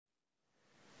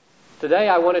Today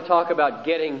I want to talk about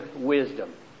getting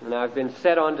wisdom. And I've been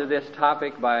set onto this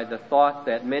topic by the thought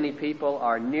that many people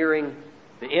are nearing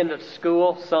the end of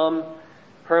school, some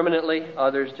permanently,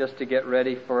 others just to get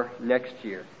ready for next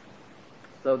year.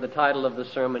 So the title of the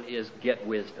sermon is Get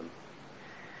Wisdom.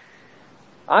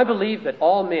 I believe that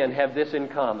all men have this in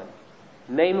common,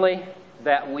 namely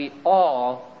that we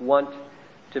all want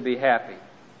to be happy.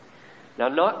 Now,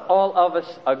 not all of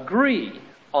us agree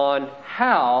on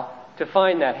how to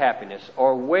find that happiness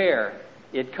or where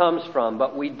it comes from,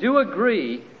 but we do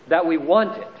agree that we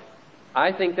want it.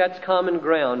 I think that's common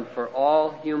ground for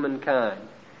all humankind.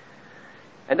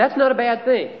 And that's not a bad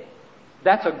thing.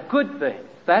 That's a good thing.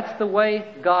 That's the way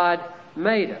God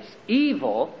made us.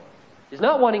 Evil is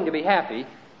not wanting to be happy.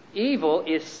 Evil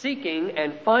is seeking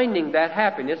and finding that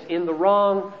happiness in the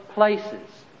wrong places.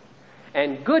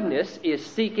 And goodness is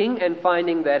seeking and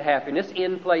finding that happiness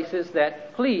in places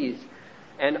that please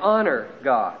and honor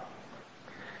God.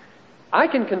 I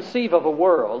can conceive of a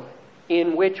world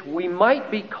in which we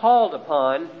might be called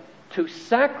upon to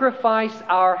sacrifice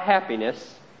our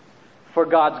happiness for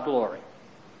God's glory.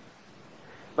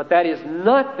 But that is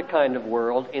not the kind of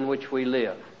world in which we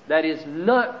live. That is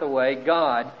not the way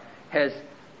God has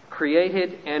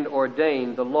created and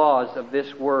ordained the laws of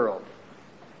this world.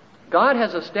 God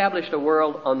has established a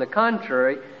world, on the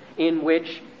contrary, in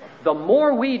which the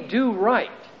more we do right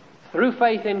through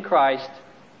faith in Christ,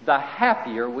 the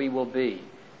happier we will be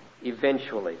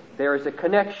eventually. There is a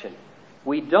connection.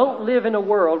 We don't live in a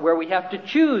world where we have to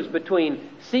choose between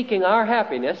seeking our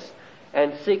happiness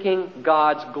and seeking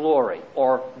God's glory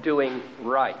or doing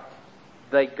right.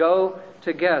 They go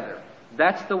together.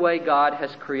 That's the way God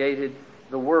has created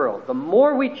the world. The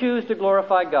more we choose to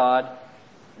glorify God,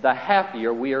 the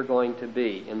happier we are going to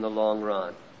be in the long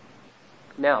run.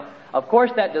 Now, of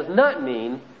course, that does not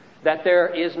mean that there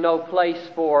is no place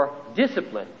for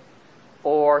discipline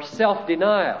or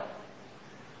self-denial.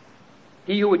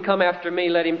 He who would come after me,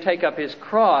 let him take up his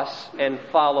cross and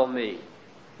follow me.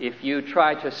 If you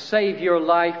try to save your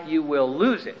life, you will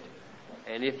lose it.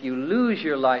 And if you lose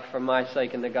your life for my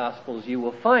sake in the Gospels, you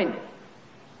will find it.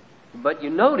 But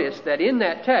you notice that in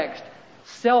that text,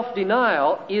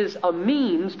 self-denial is a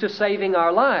means to saving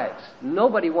our lives.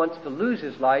 Nobody wants to lose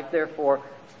his life, therefore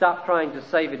stop trying to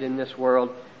save it in this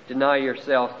world. Deny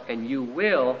yourself, and you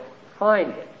will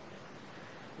find it.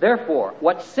 Therefore,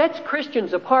 what sets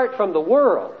Christians apart from the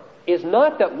world is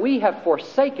not that we have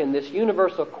forsaken this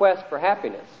universal quest for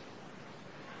happiness.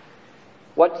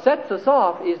 What sets us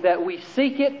off is that we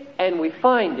seek it and we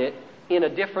find it in a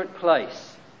different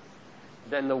place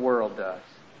than the world does.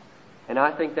 And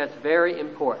I think that's very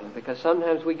important, because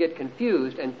sometimes we get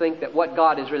confused and think that what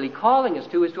God is really calling us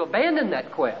to is to abandon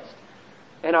that quest.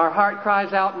 And our heart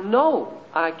cries out, no,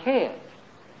 I can't.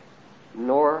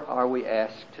 Nor are we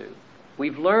asked to.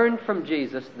 We've learned from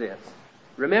Jesus this.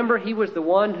 Remember, he was the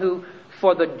one who,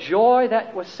 for the joy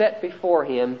that was set before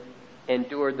him,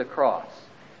 endured the cross.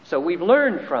 So we've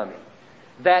learned from him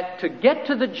that to get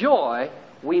to the joy,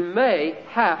 we may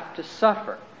have to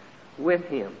suffer with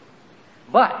him.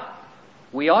 But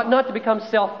we ought not to become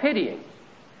self-pitying,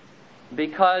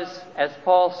 because, as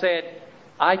Paul said,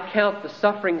 I count the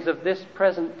sufferings of this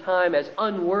present time as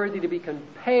unworthy to be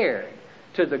compared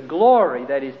to the glory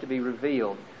that is to be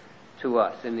revealed to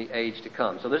us in the age to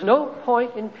come. So there's no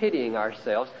point in pitying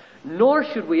ourselves, nor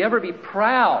should we ever be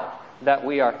proud that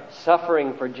we are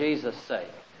suffering for Jesus'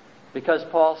 sake. Because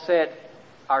Paul said,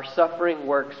 our suffering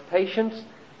works patience,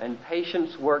 and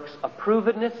patience works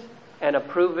approvedness, and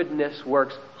approvedness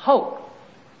works hope.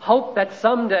 Hope that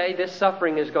someday this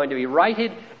suffering is going to be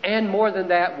righted, and more than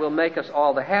that, will make us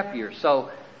all the happier. So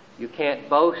you can't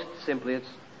boast, simply it's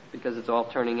because it's all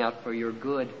turning out for your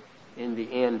good in the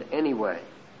end anyway.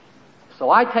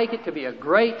 So I take it to be a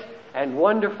great and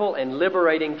wonderful and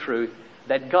liberating truth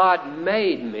that God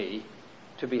made me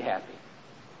to be happy.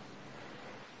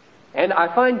 And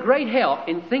I find great help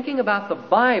in thinking about the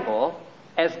Bible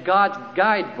as God's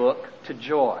guidebook to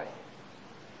joy.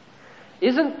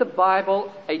 Isn't the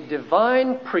Bible a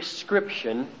divine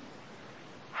prescription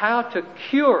how to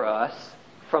cure us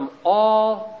from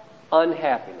all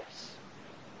unhappiness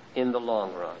in the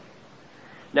long run?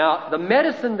 Now, the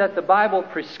medicine that the Bible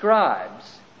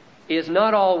prescribes is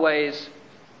not always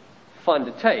fun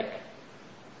to take.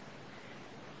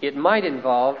 It might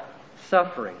involve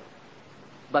suffering.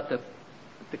 But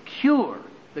the cure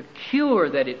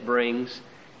that it brings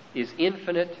is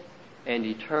infinite and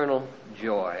eternal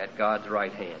joy at God's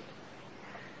right hand.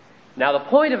 Now, the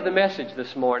point of the message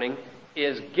this morning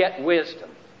is get wisdom.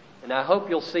 And I hope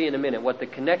you'll see in a minute what the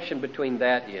connection between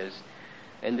that is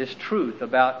and this truth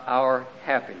about our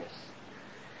happiness.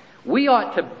 We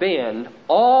ought to bend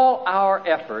all our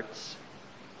efforts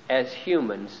as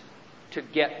humans to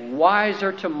get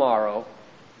wiser tomorrow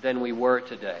than we were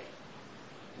today.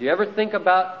 Do you ever think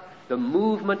about the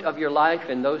movement of your life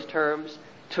in those terms?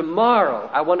 Tomorrow,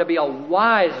 I want to be a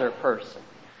wiser person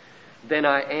than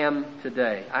I am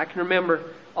today. I can remember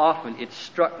often it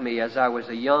struck me as I was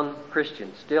a young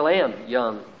Christian, still am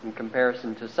young in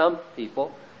comparison to some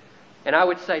people, and I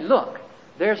would say, look,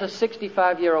 there's a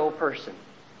 65-year-old person.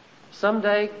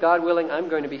 Someday, God willing, I'm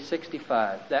going to be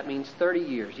 65. That means 30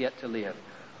 years yet to live.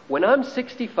 When I'm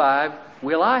 65,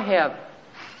 will I have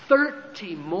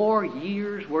 30 more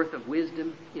years worth of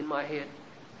wisdom in my head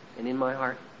and in my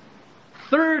heart?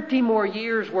 30 more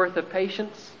years worth of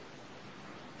patience?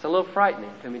 It's a little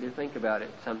frightening to me to think about it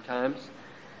sometimes,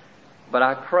 but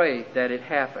I pray that it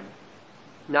happen.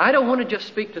 Now, I don't want to just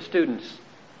speak to students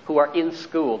who are in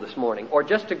school this morning, or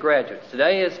just to graduates.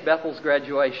 Today is Bethel's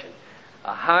graduation,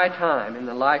 a high time in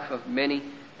the life of many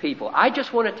people. I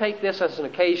just want to take this as an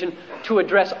occasion to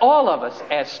address all of us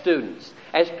as students,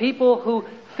 as people who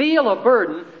feel a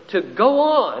burden to go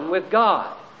on with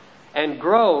God and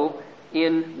grow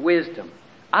in wisdom.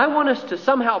 I want us to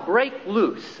somehow break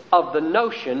loose of the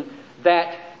notion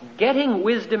that getting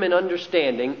wisdom and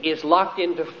understanding is locked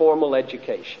into formal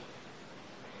education.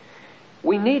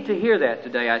 We need to hear that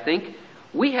today, I think.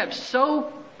 We have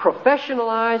so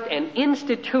professionalized and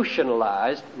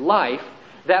institutionalized life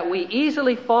that we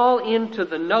easily fall into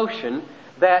the notion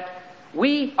that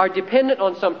we are dependent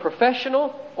on some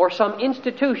professional or some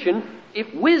institution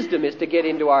if wisdom is to get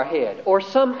into our head, or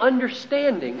some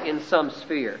understanding in some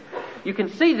sphere. You can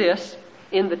see this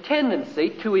in the tendency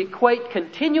to equate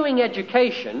continuing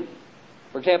education,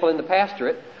 for example in the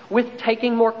pastorate, with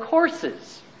taking more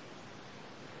courses.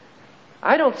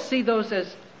 I don't see those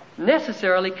as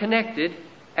necessarily connected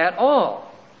at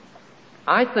all.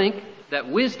 I think that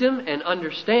wisdom and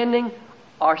understanding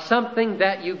are something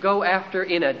that you go after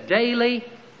in a daily,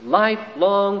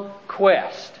 lifelong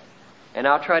quest. And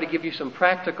I'll try to give you some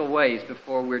practical ways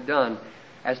before we're done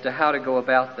as to how to go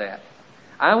about that.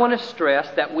 I want to stress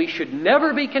that we should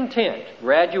never be content,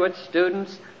 graduates,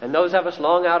 students, and those of us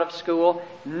long out of school,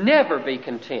 never be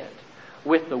content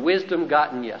with the wisdom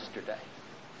gotten yesterday,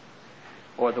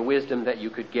 or the wisdom that you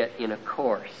could get in a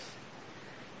course.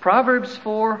 Proverbs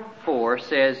 4:4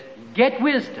 says, get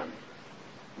wisdom,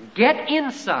 get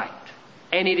insight.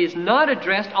 And it is not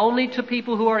addressed only to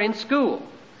people who are in school,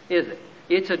 is it?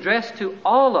 It's addressed to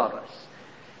all of us.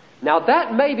 Now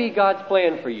that may be God's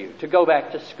plan for you, to go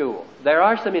back to school. There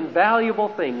are some invaluable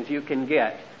things you can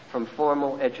get from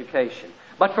formal education.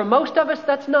 But for most of us,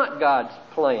 that's not God's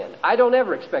plan. I don't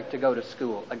ever expect to go to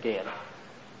school again.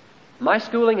 My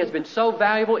schooling has been so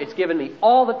valuable, it's given me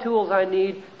all the tools I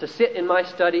need to sit in my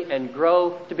study and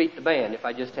grow to beat the band if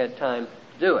I just had time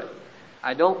to do it.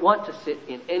 I don't want to sit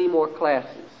in any more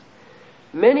classes.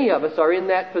 Many of us are in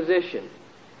that position.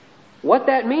 What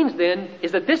that means then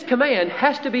is that this command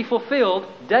has to be fulfilled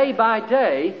day by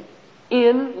day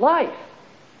in life,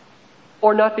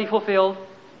 or not be fulfilled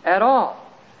at all.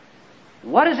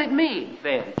 What does it mean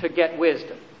then to get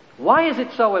wisdom? Why is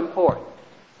it so important?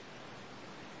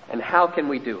 And how can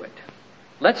we do it?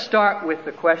 Let's start with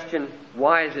the question,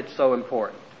 why is it so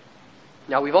important?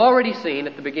 Now, we've already seen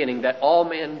at the beginning that all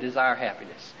men desire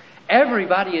happiness.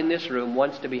 Everybody in this room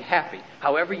wants to be happy,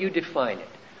 however you define it.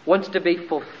 Wants to be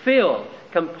fulfilled,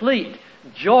 complete,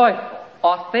 joyful,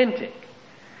 authentic.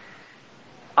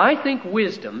 I think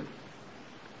wisdom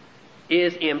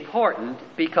is important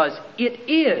because it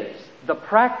is the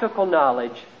practical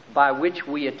knowledge by which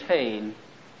we attain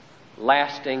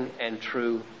lasting and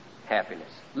true happiness.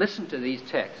 Listen to these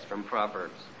texts from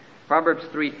Proverbs. Proverbs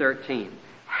 3:13.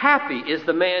 Happy is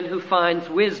the man who finds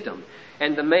wisdom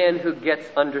and the man who gets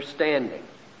understanding.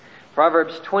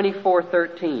 Proverbs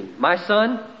 24:13. My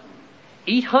son,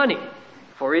 eat honey,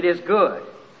 for it is good,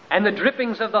 and the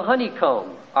drippings of the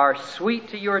honeycomb are sweet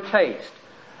to your taste.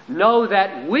 Know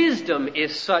that wisdom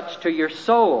is such to your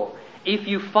soul. If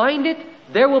you find it,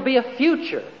 there will be a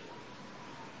future,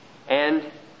 and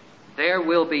there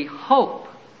will be hope,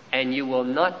 and you will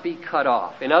not be cut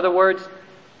off. In other words,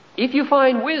 if you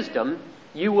find wisdom,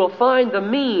 you will find the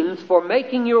means for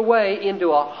making your way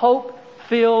into a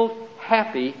hope-filled,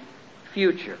 happy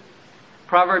future.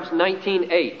 Proverbs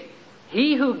 19:8.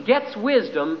 He who gets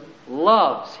wisdom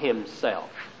loves himself.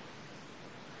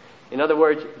 In other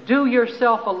words, do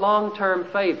yourself a long-term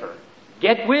favor.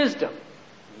 Get wisdom.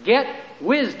 Get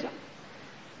wisdom.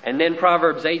 And then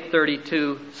Proverbs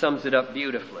 8:32 sums it up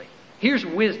beautifully. Here's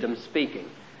wisdom speaking,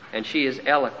 and she is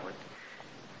eloquent.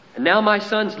 And now, my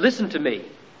sons, listen to me.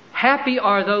 Happy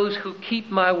are those who keep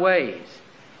my ways.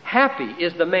 Happy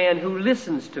is the man who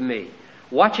listens to me,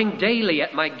 watching daily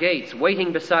at my gates,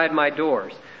 waiting beside my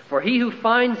doors. For he who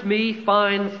finds me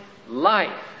finds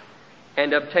life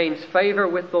and obtains favor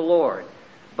with the Lord.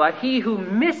 But he who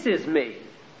misses me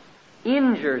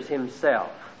injures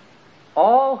himself.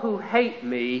 All who hate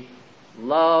me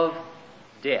love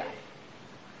death.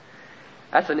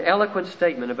 That's an eloquent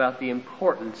statement about the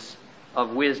importance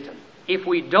of wisdom. If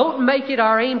we don't make it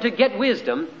our aim to get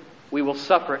wisdom, we will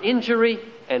suffer injury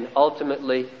and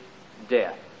ultimately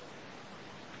death.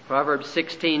 Proverbs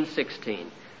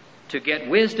 16:16. To get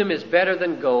wisdom is better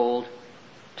than gold.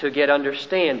 To get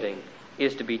understanding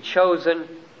is to be chosen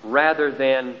rather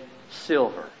than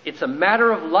silver. It's a matter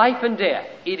of life and death.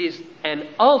 It is an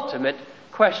ultimate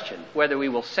question whether we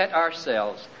will set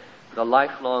ourselves the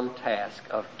lifelong task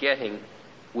of getting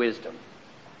wisdom.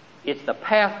 It's the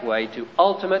pathway to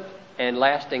ultimate and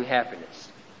lasting happiness.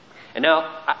 And now,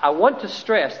 I want to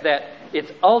stress that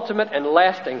it's ultimate and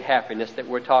lasting happiness that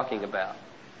we're talking about.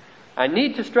 I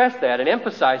need to stress that and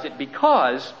emphasize it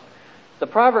because the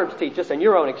Proverbs teach us, and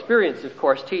your own experience, of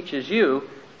course, teaches you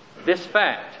this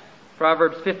fact.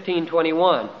 Proverbs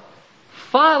 15:21.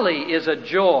 Folly is a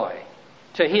joy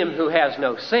to him who has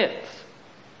no sense.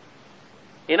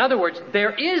 In other words,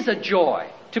 there is a joy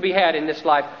to be had in this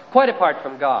life quite apart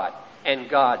from God and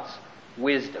God's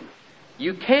wisdom.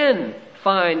 You can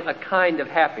find a kind of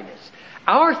happiness.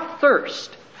 Our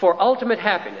thirst for ultimate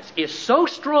happiness is so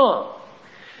strong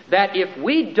that if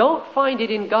we don't find it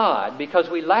in God because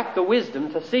we lack the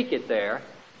wisdom to seek it there,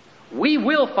 we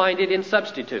will find it in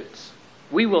substitutes.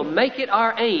 We will make it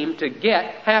our aim to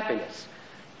get happiness.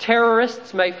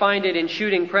 Terrorists may find it in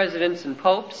shooting presidents and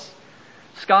popes.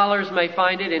 Scholars may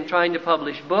find it in trying to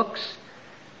publish books.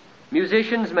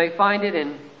 Musicians may find it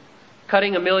in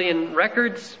cutting 1 million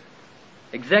records.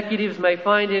 Executives may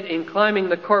find it in climbing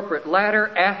the corporate ladder.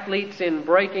 Athletes in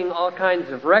breaking all kinds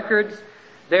of records.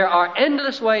 There are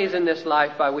endless ways in this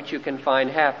life by which you can find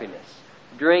happiness.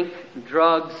 Drink,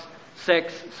 drugs,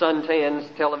 sex, suntans,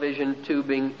 television,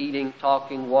 tubing, eating,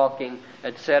 talking, walking,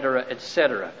 etc.,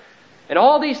 etc. And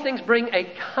all these things bring a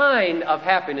kind of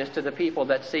happiness to the people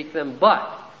that seek them,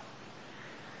 but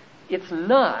it's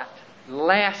not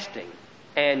lasting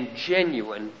and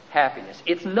genuine happiness.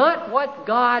 It's not what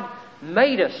God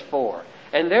made us for.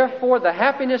 And therefore, the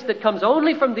happiness that comes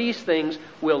only from these things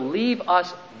will leave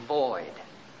us void.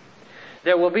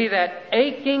 There will be that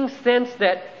aching sense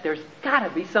that there's got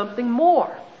to be something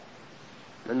more.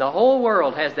 And the whole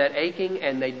world has that aching,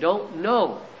 and they don't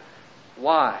know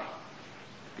why.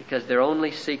 Because they're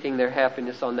only seeking their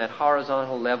happiness on that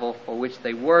horizontal level for which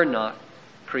they were not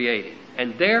created.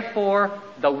 And therefore,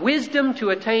 the wisdom to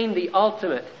attain the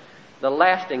ultimate, the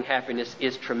lasting happiness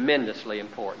is tremendously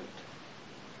important.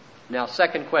 Now,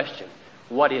 second question,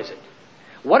 what is it?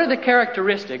 What are the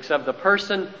characteristics of the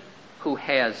person who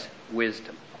has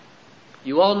wisdom?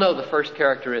 You all know the first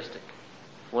characteristic.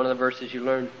 One of the verses you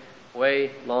learned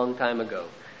way long time ago.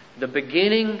 The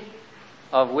beginning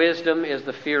of wisdom is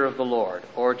the fear of the Lord.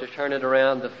 Or to turn it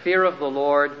around, the fear of the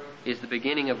Lord is the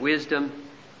beginning of wisdom,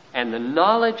 and the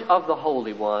knowledge of the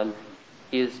Holy One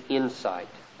is insight.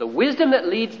 The wisdom that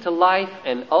leads to life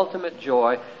and ultimate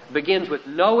joy begins with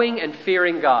knowing and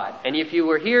fearing God. And if you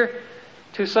were here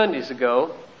 2 Sundays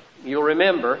ago, you'll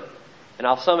remember, and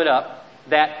I'll sum it up,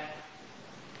 that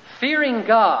fearing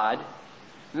God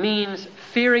means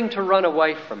fearing to run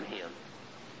away from Him.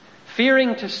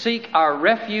 Fearing to seek our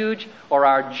refuge or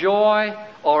our joy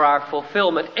or our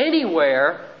fulfillment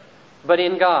anywhere but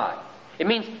in God. It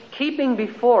means keeping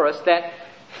before us that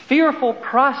fearful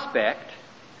prospect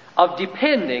of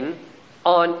depending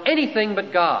on anything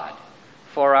but God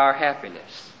for our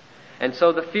happiness. And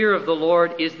so the fear of the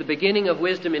Lord is the beginning of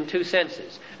wisdom in 2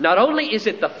 senses. Not only is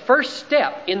it the first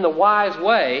step in the wise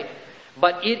way,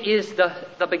 but it is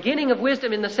the beginning of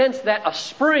wisdom in the sense that a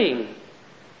spring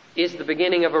is the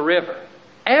beginning of a river.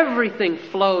 Everything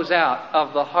flows out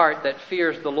of the heart that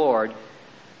fears the Lord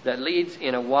that leads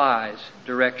in a wise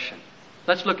direction.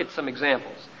 Let's look at some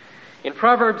examples. In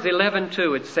Proverbs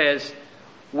 11:2 it says,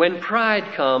 "When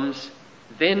pride comes,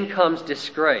 then comes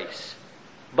disgrace,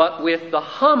 but with the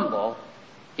humble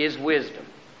is wisdom."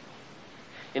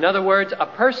 In other words, a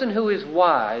person who is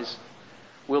wise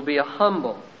will be a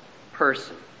humble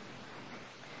person.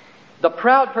 The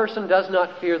proud person does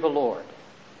not fear the Lord.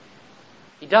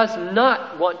 He does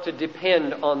not want to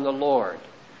depend on the Lord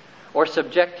or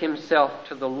subject himself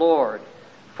to the Lord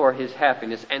for his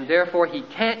happiness, and therefore he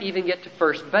can't even get to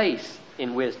first base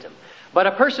in wisdom. But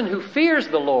a person who fears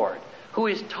the Lord, who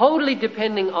is totally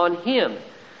depending on Him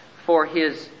for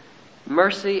his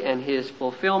mercy and His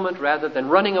fulfillment rather than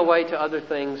running away to other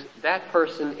things, that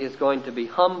person is going to be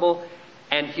humble.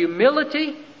 And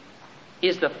humility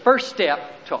is the first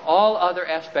step to all other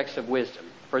aspects of wisdom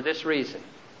for this reason.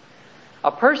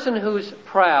 A person who's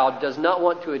proud does not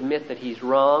want to admit that he's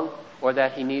wrong or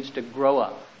that he needs to grow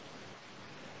up.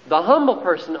 The humble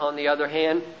person, on the other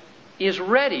hand, is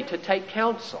ready to take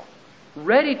counsel,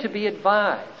 ready to be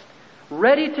advised,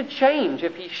 ready to change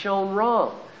if he's shown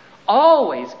wrong,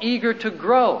 always eager to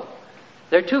grow.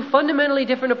 They're two fundamentally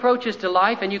different approaches to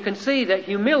life, and you can see that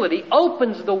humility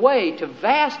opens the way to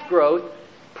vast growth.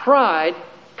 Pride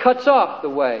cuts off the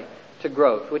way to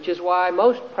growth, which is why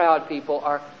most proud people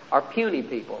are puny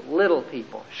people, little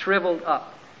people, shriveled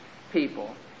up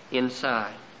people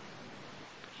inside.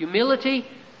 Humility,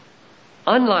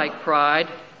 unlike pride,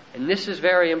 and this is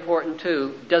very important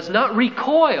too, does not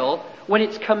recoil when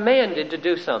it's commanded to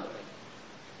do something.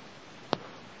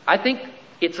 I think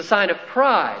it's a sign of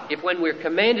pride if when we're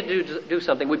commanded to do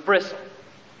something we bristle.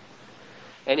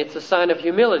 And it's a sign of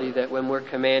humility that when we're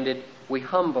commanded we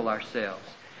humble ourselves.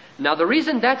 Now the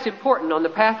reason that's important on the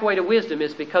pathway to wisdom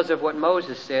is because of what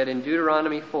Moses said in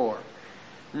Deuteronomy 4.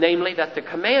 Namely that the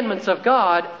commandments of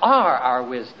God are our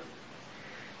wisdom.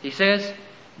 He says,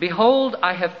 "Behold,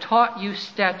 I have taught you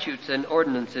statutes and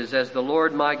ordinances as the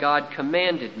Lord my God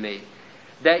commanded me,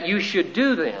 that you should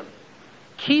do them.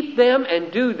 Keep them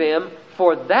and do them,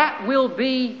 for that will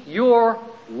be your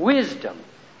wisdom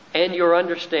and your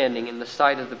understanding in the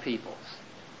sight of the peoples."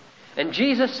 And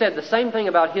Jesus said the same thing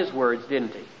about His words,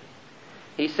 didn't He?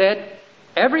 He said,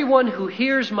 "Everyone who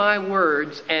hears my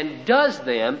words and does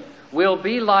them will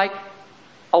be like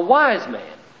a wise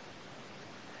man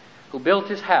who built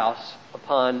his house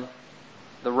upon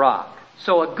the rock."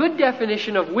 So a good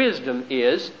definition of wisdom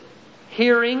is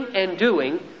hearing and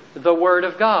doing the Word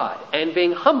of God and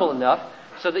being humble enough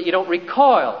so that you don't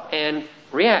recoil and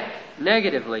react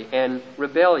negatively and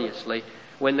rebelliously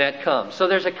when that comes. So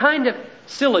there's a kind of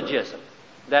syllogism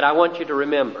that I want you to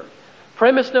remember.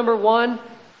 Premise number one,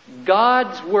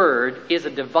 God's Word is a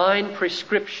divine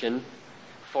prescription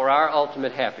for our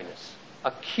ultimate happiness,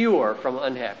 a cure from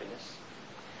unhappiness.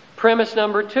 Premise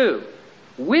number two,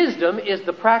 wisdom is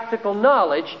the practical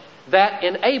knowledge that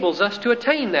enables us to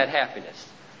attain that happiness.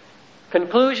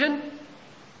 Conclusion,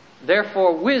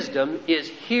 therefore wisdom is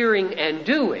hearing and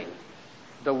doing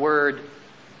the Word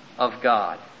of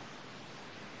God.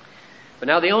 But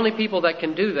now the only people that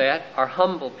can do that are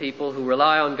humble people who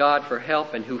rely on God for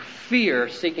help and who fear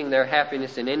seeking their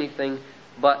happiness in anything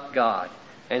but God.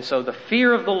 And so the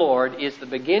fear of the Lord is the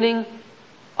beginning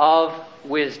of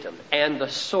wisdom and the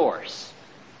source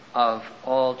of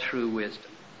all true wisdom.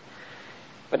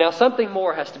 But now something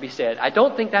more has to be said. I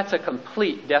don't think that's a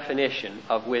complete definition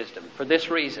of wisdom for this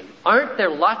reason. Aren't there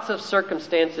lots of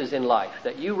circumstances in life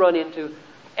that you run into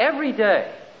every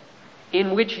day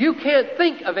in which you can't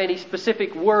think of any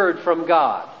specific word from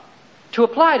God to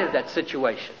apply to that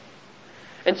situation?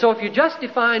 And so if you just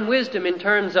define wisdom in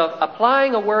terms of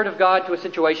applying a word of God to a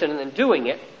situation and then doing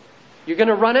it, you're going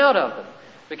to run out of them.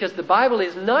 Because the Bible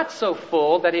is not so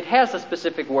full that it has a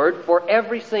specific word for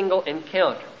every single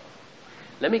encounter.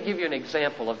 Let me give you an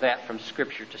example of that from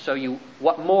Scripture to show you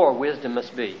what more wisdom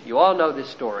must be. You all know this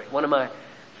story, one of my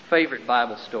favorite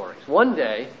Bible stories. One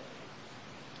day,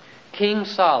 King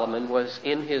Solomon was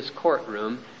in his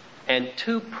courtroom and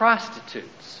two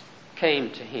prostitutes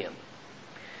came to him.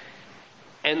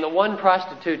 And the one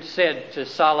prostitute said to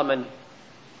Solomon,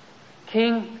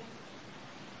 "King,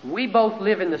 we both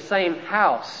live in the same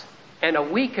house, and a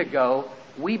week ago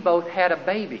we both had a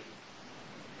baby.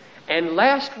 And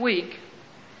last week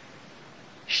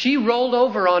she rolled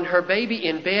over on her baby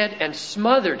in bed and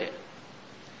smothered it.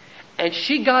 And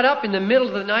she got up in the middle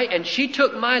of the night and she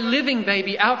took my living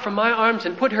baby out from my arms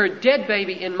and put her dead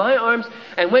baby in my arms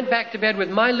and went back to bed with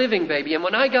my living baby. And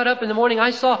when I got up in the morning,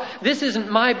 I saw this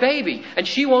isn't my baby and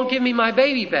she won't give me my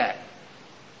baby back."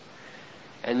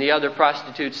 And the other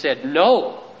prostitute said,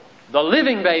 "No, the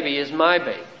living baby is my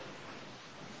baby."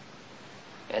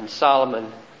 And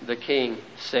Solomon the king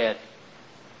said,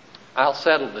 "I'll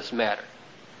settle this matter.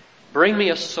 Bring me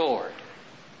a sword."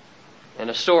 And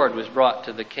a sword was brought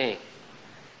to the king.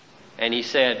 And he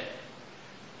said,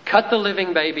 "Cut the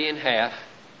living baby in half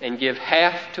and give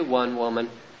half to one woman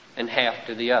and half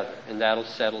to the other, and that'll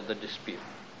settle the dispute."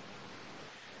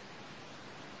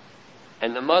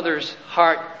 And the mother's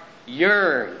heart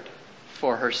yearned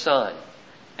for her son.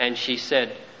 And she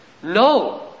said,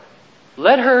 "No,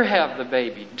 let her have the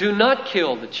baby. Do not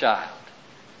kill the child."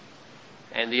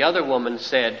 And the other woman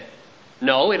said,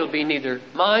 "No, it'll be neither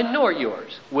mine nor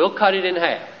yours. We'll cut it in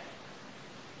half."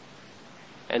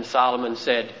 And Solomon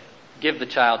said, give the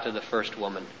child to the first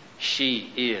woman.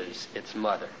 She is its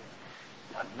mother.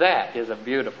 Now, that is a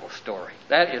beautiful story.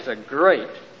 That is a great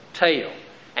tale.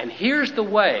 And here's the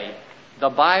way the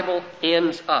Bible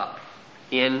ends up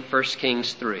in 1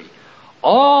 Kings 3.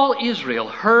 All Israel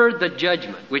heard the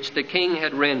judgment which the king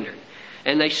had rendered,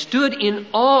 and they stood in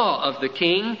awe of the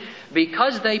king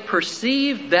because they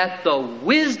perceived that the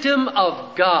wisdom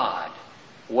of God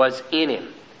was in him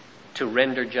to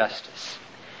render justice.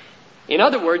 In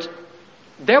other words,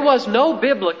 there was no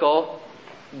biblical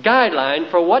guideline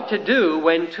for what to do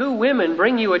when two women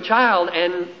bring you a child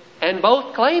and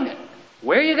both claim it.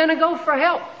 Where are you going to go for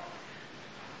help?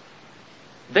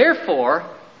 Therefore,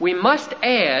 we must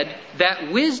add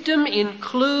that wisdom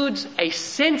includes a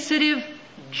sensitive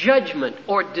judgment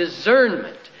or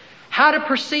discernment, how to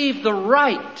perceive the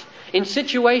right in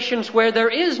situations where there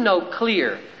is no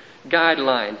clear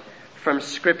guideline from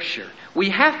Scripture.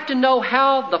 We have to know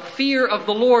how the fear of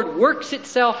the Lord works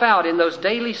itself out in those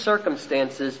daily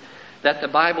circumstances that the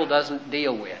Bible doesn't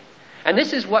deal with. And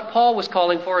this is what Paul was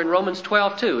calling for in Romans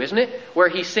 12 too, isn't it? Where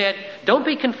he said, don't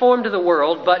be conformed to the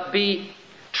world, but be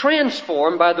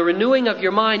transformed by the renewing of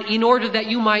your mind in order that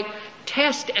you might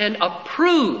test and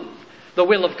approve the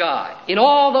will of God. In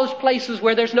all those places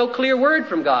where there's no clear word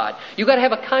from God, you've got to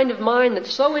have a kind of mind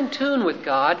that's so in tune with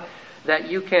God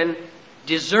that you can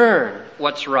discern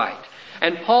what's right.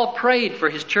 And Paul prayed for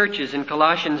his churches in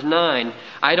Colossians 9,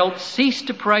 I don't cease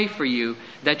to pray for you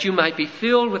that you might be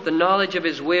filled with the knowledge of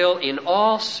His will in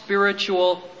all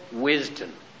spiritual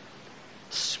wisdom.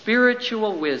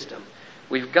 Spiritual wisdom.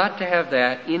 We've got to have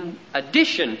that in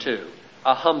addition to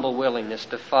a humble willingness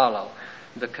to follow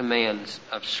the commands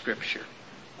of Scripture.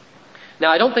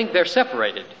 Now, I don't think they're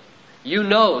separated. You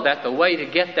know that the way to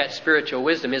get that spiritual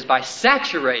wisdom is by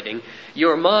saturating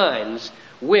your minds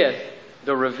with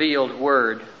the revealed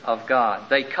Word of God.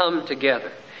 They come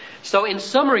together. So in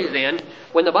summary then,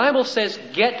 when the Bible says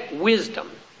get wisdom,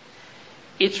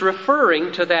 it's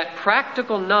referring to that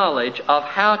practical knowledge of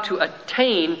how to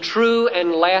attain true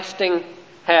and lasting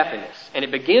happiness. And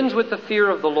it begins with the fear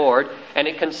of the Lord, and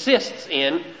it consists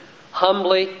in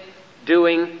humbly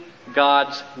doing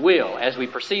God's will as we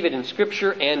perceive it in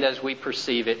Scripture and as we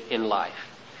perceive it in life.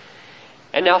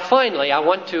 And now finally, I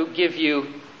want to give you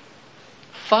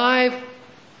 5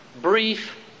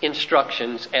 brief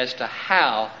instructions as to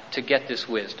how to get this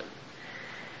wisdom.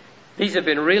 These have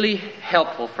been really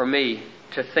helpful for me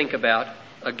to think about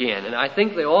again, and I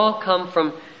think they all come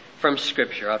from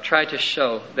Scripture. I'll try to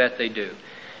show that they do.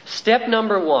 Step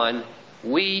number 1,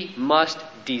 we must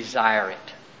desire it.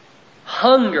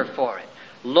 Hunger for it.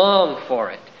 Long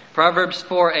for it. Proverbs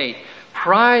 4:8.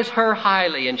 Prize her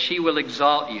highly and she will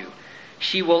exalt you.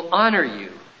 She will honor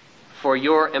you for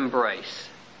your embrace.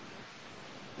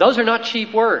 Those are not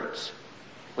cheap words.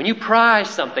 When you prize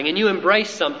something and you embrace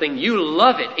something, you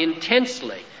love it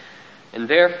intensely. And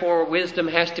therefore, wisdom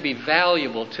has to be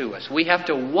valuable to us. We have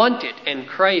to want it and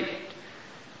crave it.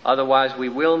 Otherwise, we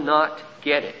will not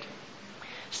get it.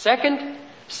 Second,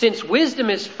 since wisdom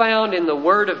is found in the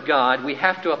Word of God, we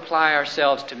have to apply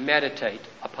ourselves to meditate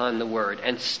upon the Word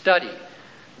and study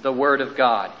the Word of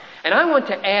God. And I want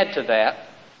to add to that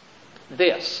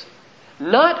this.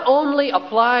 Not only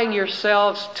applying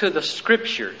yourselves to the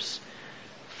Scriptures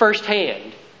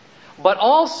firsthand, but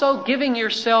also giving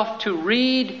yourself to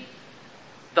read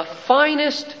the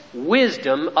finest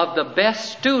wisdom of the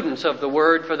best students of the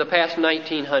Word for the past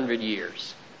 1900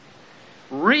 years.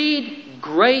 Read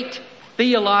great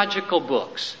theological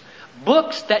books.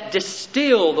 Books that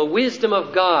distill the wisdom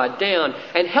of God down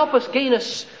and help us gain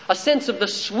a sense of the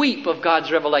sweep of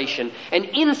God's revelation and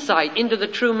insight into the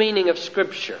true meaning of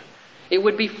Scripture. It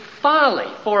would be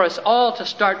folly for us all to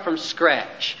start from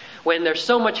scratch when there's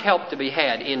so much help to be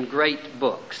had in great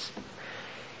books.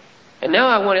 And now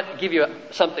I want to give you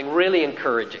something really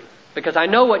encouraging, because I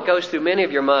know what goes through many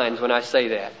of your minds when I say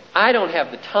that. I don't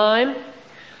have the time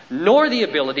nor the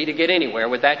ability to get anywhere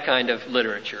with that kind of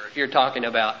literature, if you're talking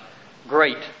about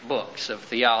great books of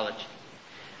theology.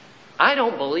 I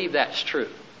don't believe that's true.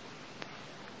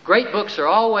 Great books are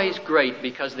always great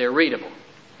because they're readable,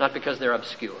 not because they're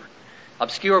obscure.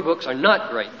 Obscure books are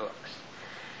not great books.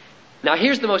 Now,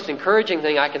 here's the most encouraging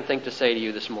thing I can think to say to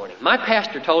you this morning. My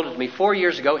pastor told it to me 4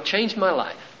 years ago. It changed my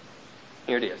life.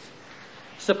 Here it is.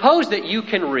 Suppose that you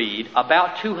can read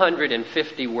about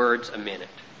 250 words a minute.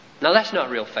 Now, that's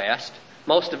not real fast.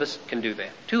 Most of us can do that.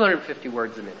 250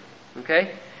 words a minute.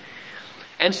 Okay?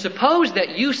 And suppose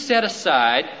that you set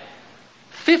aside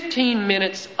 15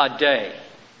 minutes a day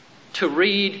to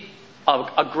read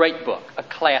a great book, a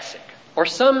classic, or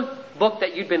some book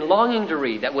that you'd been longing to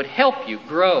read that would help you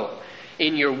grow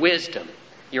in your wisdom,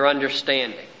 your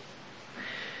understanding.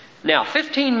 Now,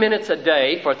 15 minutes a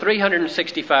day for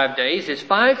 365 days is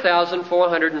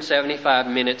 5,475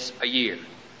 minutes a year.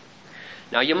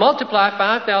 Now, you multiply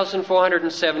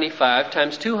 5,475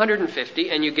 times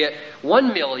 250, and you get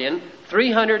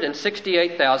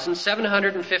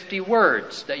 1,368,750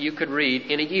 words that you could read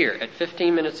in a year at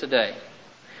 15 minutes a day.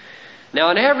 Now,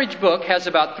 an average book has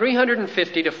about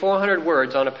 350 to 400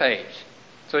 words on a page.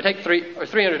 So we take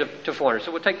 300 to 400.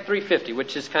 So we'll take 350,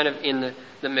 which is kind of in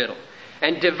the middle,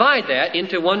 and divide that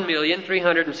into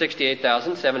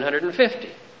 1,368,750.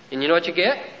 And you know what you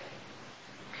get?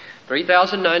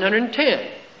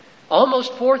 3,910.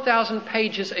 Almost 4,000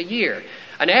 pages a year.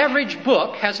 An average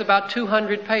book has about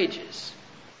 200 pages.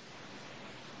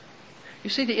 You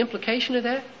see the implication of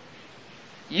that?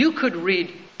 You could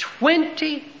read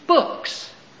 20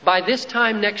 books by this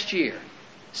time next year,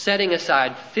 setting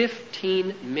aside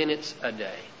 15 minutes a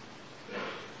day.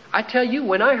 I tell you,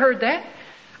 when I heard that,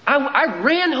 I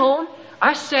ran home,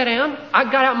 I sat down, I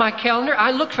got out my calendar,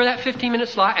 I looked for that 15-minute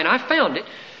slot, and I found it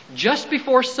just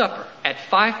before supper at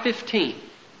 5:15.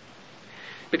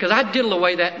 Because I diddle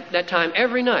away that time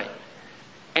every night.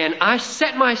 And I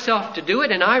set myself to do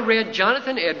it, and I read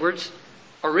Jonathan Edwards'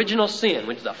 Original Sin,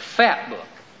 which is a fat book,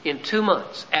 in 2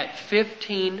 months at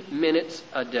 15 minutes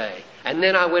a day. And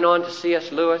then I went on to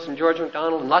C.S. Lewis and George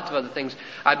MacDonald and lots of other things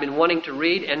I've been wanting to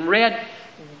read, and read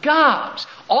gobs.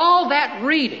 All that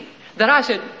reading that I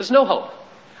said, there's no hope.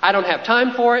 I don't have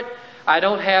time for it. I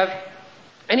don't have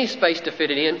any space to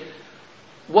fit it in.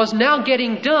 Was now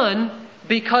getting done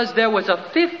because there was a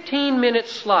 15-minute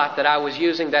slot that I was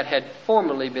using that had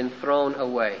formerly been thrown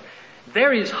away.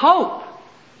 There is hope.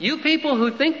 You people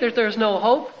who think that there's no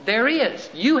hope, there is.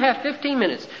 You have 15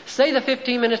 minutes. Say the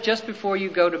 15 minutes just before you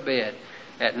go to bed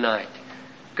at night.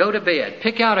 Go to bed.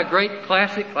 Pick out a great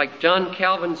classic like John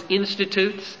Calvin's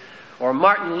Institutes, or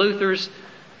Martin Luther's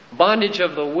Bondage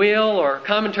of the Will, or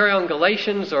Commentary on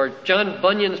Galatians, or John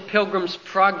Bunyan's Pilgrim's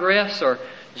Progress, or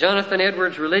Jonathan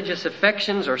Edwards' Religious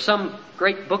Affections, or some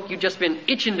great book you've just been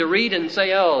itching to read and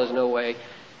say, oh, there's no way.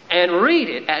 And read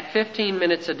it at 15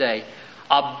 minutes a day.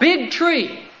 A big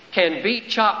tree can be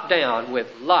chopped down with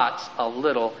lots of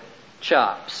little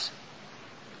chops.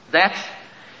 That's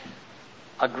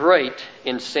a great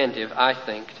incentive, I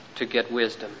think, to get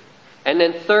wisdom. And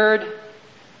then third,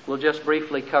 we'll just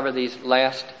briefly cover these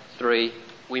last three.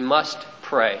 We must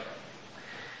pray,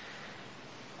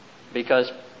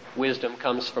 because wisdom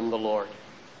comes from the Lord.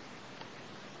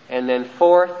 And then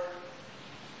fourth,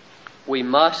 we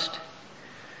must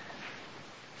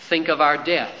think of our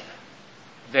death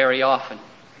very often.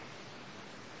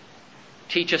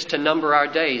 Teach us to number our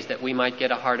days that we might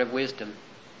get a heart of wisdom.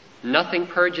 Nothing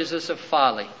purges us of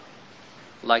folly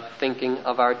like thinking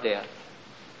of our death.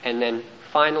 And then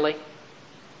finally,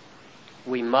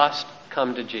 we must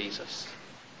come to Jesus.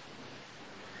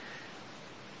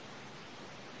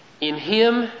 In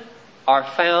Him are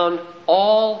found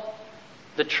all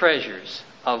the treasures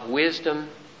of wisdom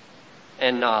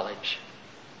and knowledge.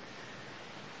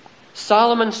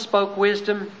 Solomon spoke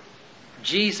wisdom.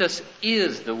 Jesus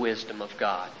is the wisdom of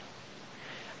God.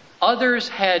 Others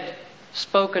had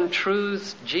spoken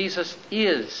truths. Jesus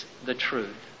is the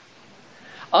truth.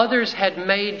 Others had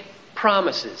made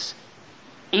promises.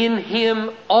 In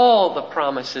Him all the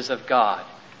promises of God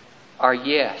are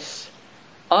yes.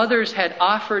 Others had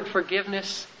offered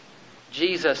forgiveness.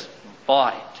 Jesus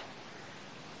bought it.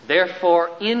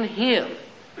 Therefore, in Him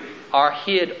are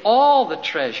hid all the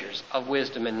treasures of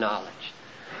wisdom and knowledge.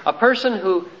 A person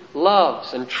who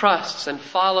loves and trusts and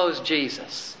follows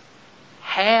Jesus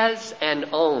has and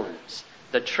owns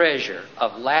the treasure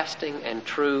of lasting and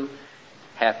true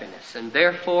happiness. And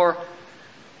therefore,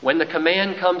 when the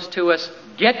command comes to us,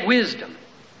 get wisdom,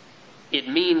 it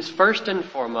means first and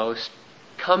foremost,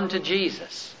 come to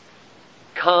Jesus.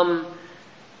 Come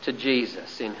to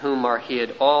Jesus, in whom are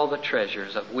hid all the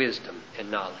treasures of wisdom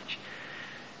and knowledge.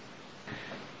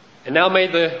 And now may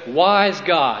the wise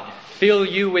God fill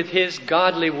you with His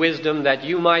godly wisdom, that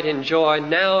you might enjoy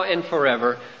now and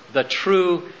forever the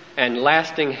true and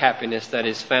lasting happiness that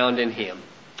is found in Him.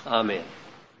 Amen.